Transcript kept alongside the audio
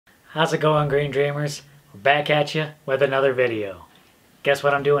How's it going, Green Dreamers? We're back at you with another video. Guess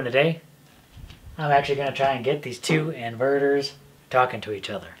what I'm doing today? I'm actually going to try and get these two inverters talking to each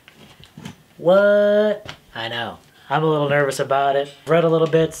other. What? I know. I'm a little nervous about it. I've read a little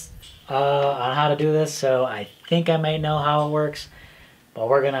bit on how to do this, so I think I may know how it works. But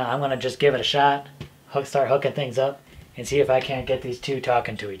I'm gonna just give it a shot, start hooking things up, and see if I can't get these two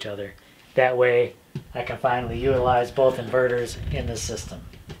talking to each other. That way, I can finally utilize both inverters in this system.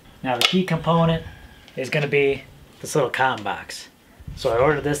 Now the key component is going to be this little comm box. So I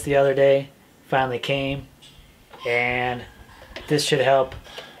ordered this the other day, finally came, and this should help.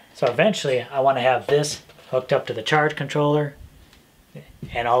 So eventually I want to have this hooked up to the charge controller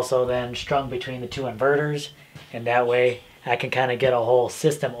and also then strung between the two inverters, and that way I can kind of get a whole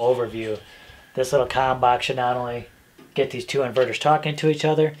system overview. This little comm box should not only get these two inverters talking to each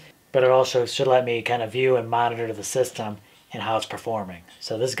other, but it also should let me kind of view and monitor the system and how it's performing.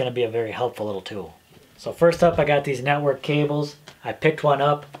 So this is going to be a very helpful little tool. So first up, I got these network cables. I picked one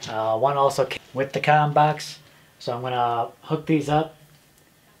up. One also came with the comm box. So I'm going to hook these up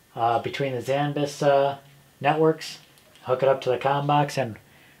between the Zanbis networks, hook it up to the comm box, and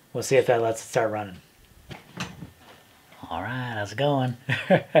we'll see if that lets it start running. All right, how's it going?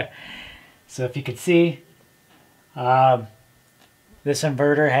 So if you can see, this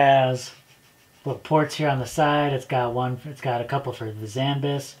inverter has little ports here on the side. It's got a couple for the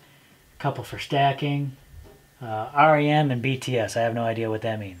Zanbis, a couple for stacking, REM and BTS. I have no idea what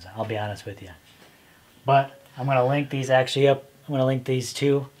that means, I'll be honest with you. But I'm going to link these actually up. I'm going to link these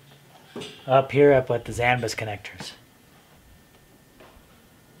two up here up with the Zanbis connectors.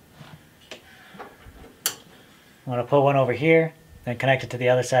 I'm going to put one over here, then connect it to the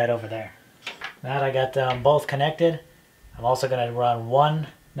other side over there. Now that I got them both connected, I'm also going to run one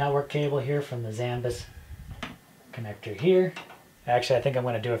network cable here from the Zanbis connector here. Actually, I think I'm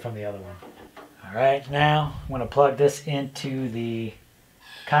going to do it from the other one. Alright, now I'm going to plug this into the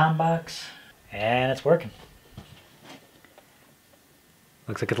comm box, and it's working.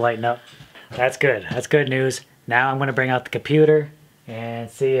 Looks like it's lighting up. That's good. That's good news. Now I'm going to bring out the computer and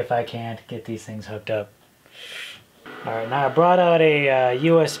see if I can't get these things hooked up. Alright, now I brought out a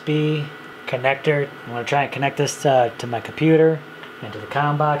USB connector. I'm going to try and connect this to my computer and to the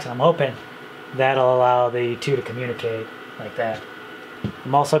comm box. I'm hoping that'll allow the two to communicate like that.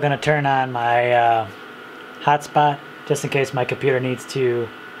 I'm also going to turn on my hotspot just in case my computer needs to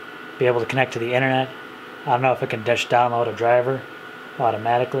be able to connect to the internet. I don't know if it can just download a driver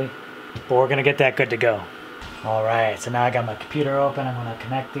automatically, but we're going to get that good to go. Alright, so now I got my computer open. I'm going to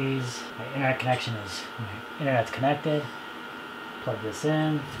connect these. My internet's connected. Plug this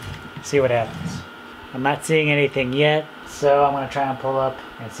in, see what happens. I'm not seeing anything yet, so I'm going to try and pull up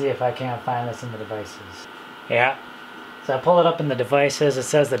and see if I can't find this in the devices. Yeah, so I pull it up in the devices. It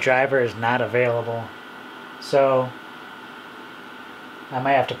says the driver is not available. So I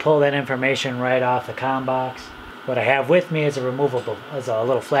might have to pull that information right off the comm box. What I have with me is a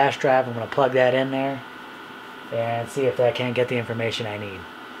little flash drive. I'm going to plug that in there and see if that can get the information I need.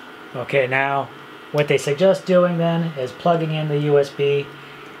 Okay, now what they suggest doing then is plugging in the USB,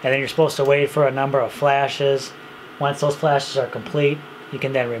 and then you're supposed to wait for a number of flashes. Once those flashes are complete, you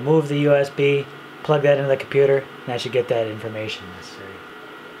can then remove the USB, plug that into the computer, and that should get that information necessary.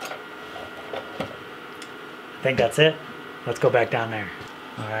 I think that's it. Let's go back down there.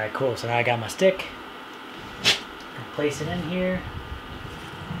 Alright, cool. So now I got my stick. I'll place it in here.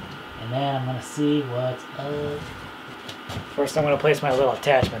 And then I'm going to see what's up. First I'm going to place my little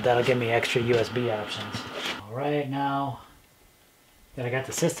attachment. That'll give me extra USB options. Alright, now that I got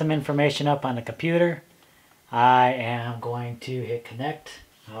the system information up on the computer, I am going to hit connect.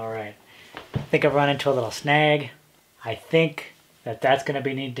 Alright, I think I've run into a little snag. I think that's going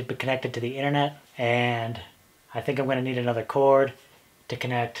to need to be connected to the internet, and I think I'm going to need another cord to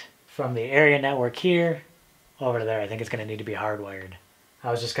connect from the area network here over to there. I think it's going to need to be hardwired.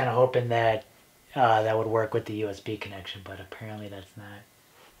 I was just kind of hoping that that would work with the USB connection, but apparently that's not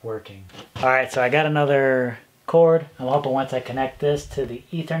working. Alright, so I got another cord. I'm hoping once I connect this to the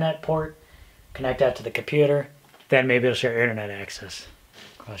Ethernet port, connect that to the computer, then maybe it'll share internet access.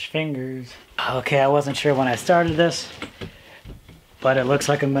 Cross your fingers. Okay, I wasn't sure when I started this, but it looks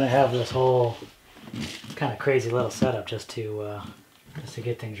like I'm going to have this whole kind of crazy little setup just to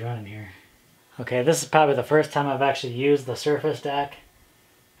get things running here. Okay, this is probably the first time I've actually used the Surface deck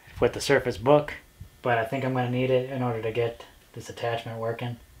with the Surface Book, but I think I'm going to need it in order to get this attachment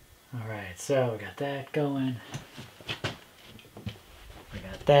working. Alright, so we got that going. We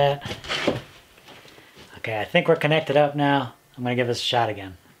got that. Okay, I think we're connected up now. I'm going to give this a shot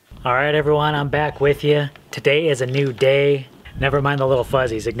again. Alright everyone, I'm back with you. Today is a new day. Never mind the little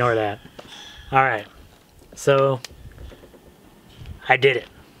fuzzies, ignore that. All right, so I did it.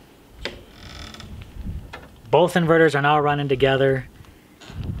 Both inverters are now running together.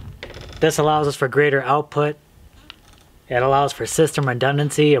 This allows us for greater output. It allows for system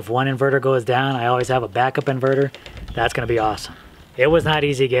redundancy. If one inverter goes down, I always have a backup inverter. That's gonna be awesome. It was not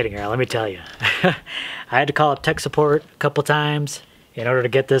easy getting here, let me tell you. I had to call up tech support a couple times in order to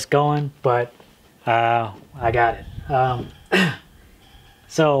get this going, but I got it.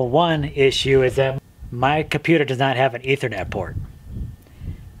 So one issue is that my computer does not have an Ethernet port.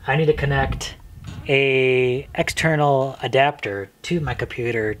 I need to connect a external adapter to my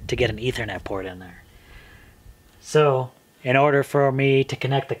computer to get an Ethernet port in there. So in order for me to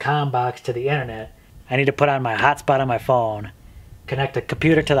connect the comm box to the internet, I need to put on my hotspot on my phone, connect the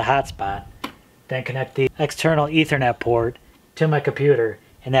computer to the hotspot, then connect the external Ethernet port to my computer,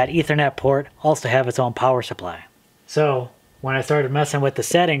 and that Ethernet port also have its own power supply. So when I started messing with the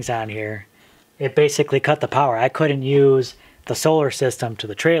settings on here, it basically cut the power. I couldn't use the solar system to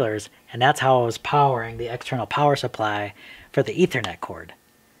the trailers, and that's how I was powering the external power supply for the Ethernet cord.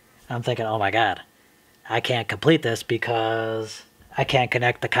 I'm thinking, oh my God, I can't complete this because I can't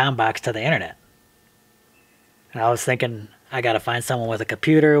connect the comm box to the internet. And I was thinking, I gotta find someone with a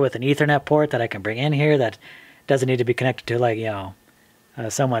computer with an Ethernet port that I can bring in here that doesn't need to be connected to, like, you know,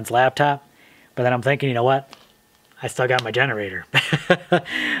 someone's laptop. But then I'm thinking, you know what? I still got my generator.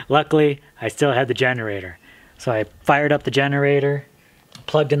 Luckily, I still had the generator. So I fired up the generator,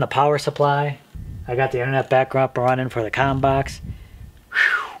 plugged in the power supply. I got the internet back up and running for the comm box.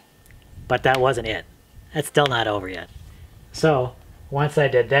 Whew. But that wasn't it. It's still not over yet. So once I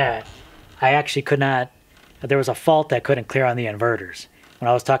did that, I actually could not, there was a fault that couldn't clear on the inverters. When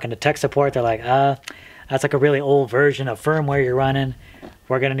I was talking to tech support, they're like, that's like a really old version of firmware you're running.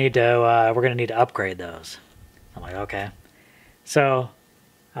 We're gonna need to upgrade those. I'm like, okay. So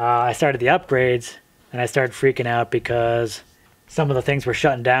I started the upgrades, and I started freaking out because some of the things were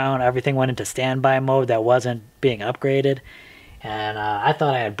shutting down. Everything went into standby mode that wasn't being upgraded. And I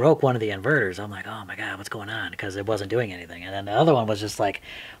thought I had broke one of the inverters. I'm like, oh my God, what's going on? Because it wasn't doing anything. And then the other one was just like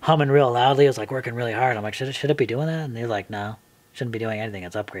humming real loudly. It was like working really hard. I'm like, should it be doing that? And they're like, no, shouldn't be doing anything.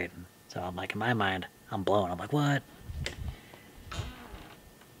 It's upgrading. So I'm like, in my mind, I'm blown. I'm like, what?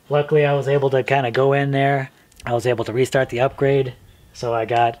 Luckily, I was able to kind of go in there. I was able to restart the upgrade. So I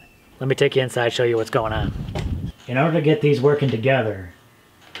got, let me take you inside, show you what's going on. In order to get these working together,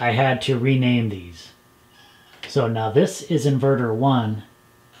 I had to rename these. So now this is inverter 1,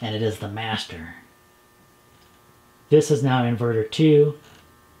 and it is the master. This is now inverter 2,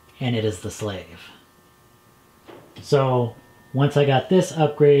 and it is the slave. So once I got this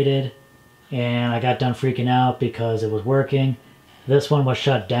upgraded, and I got done freaking out because it was working, this one was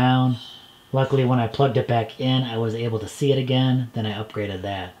shut down. Luckily, when I plugged it back in, I was able to see it again. Then I upgraded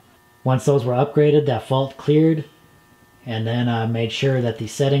that. Once those were upgraded, that fault cleared, and then I made sure that the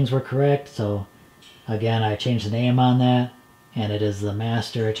settings were correct. So again, I changed the name on that, and it is the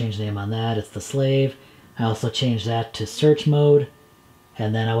master. I changed the name on that. It's the slave. I also changed that to search mode,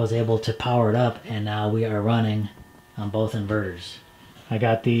 and then I was able to power it up, and now we are running on both inverters. I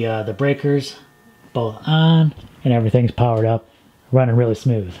got the breakers both on, and everything's powered up, running really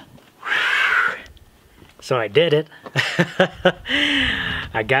smooth. So I did it.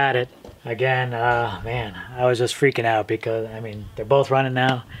 I got it. Again, man, I was just freaking out because, I mean, they're both running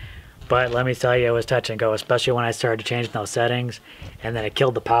now. But let me tell you, it was touch and go, especially when I started changing those settings, and then it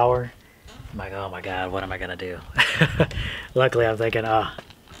killed the power. I'm like, oh my God, what am I gonna do? Luckily, I'm thinking,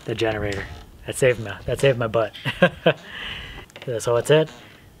 the generator. That saved my butt. So that's it.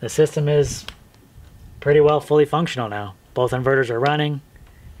 The system is pretty well fully functional now. Both inverters are running,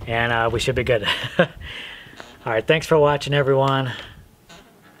 and we should be good. All right, thanks for watching, everyone.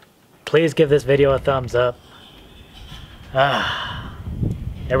 Please give this video a thumbs up.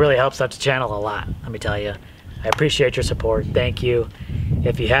 It really helps out the channel a lot, let me tell you. I appreciate your support. Thank you.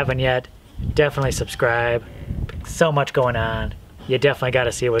 If you haven't yet, definitely subscribe. So much going on. You definitely got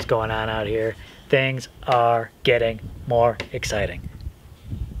to see what's going on out here. Things are getting more exciting.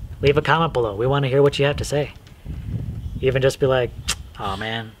 Leave a comment below. We want to hear what you have to say. Even just be like, oh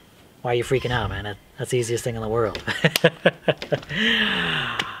man, why are you freaking out, man? That's the easiest thing in the world.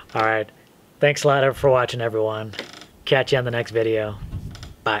 All right. Thanks a lot for watching, everyone. Catch you on the next video.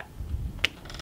 Bye.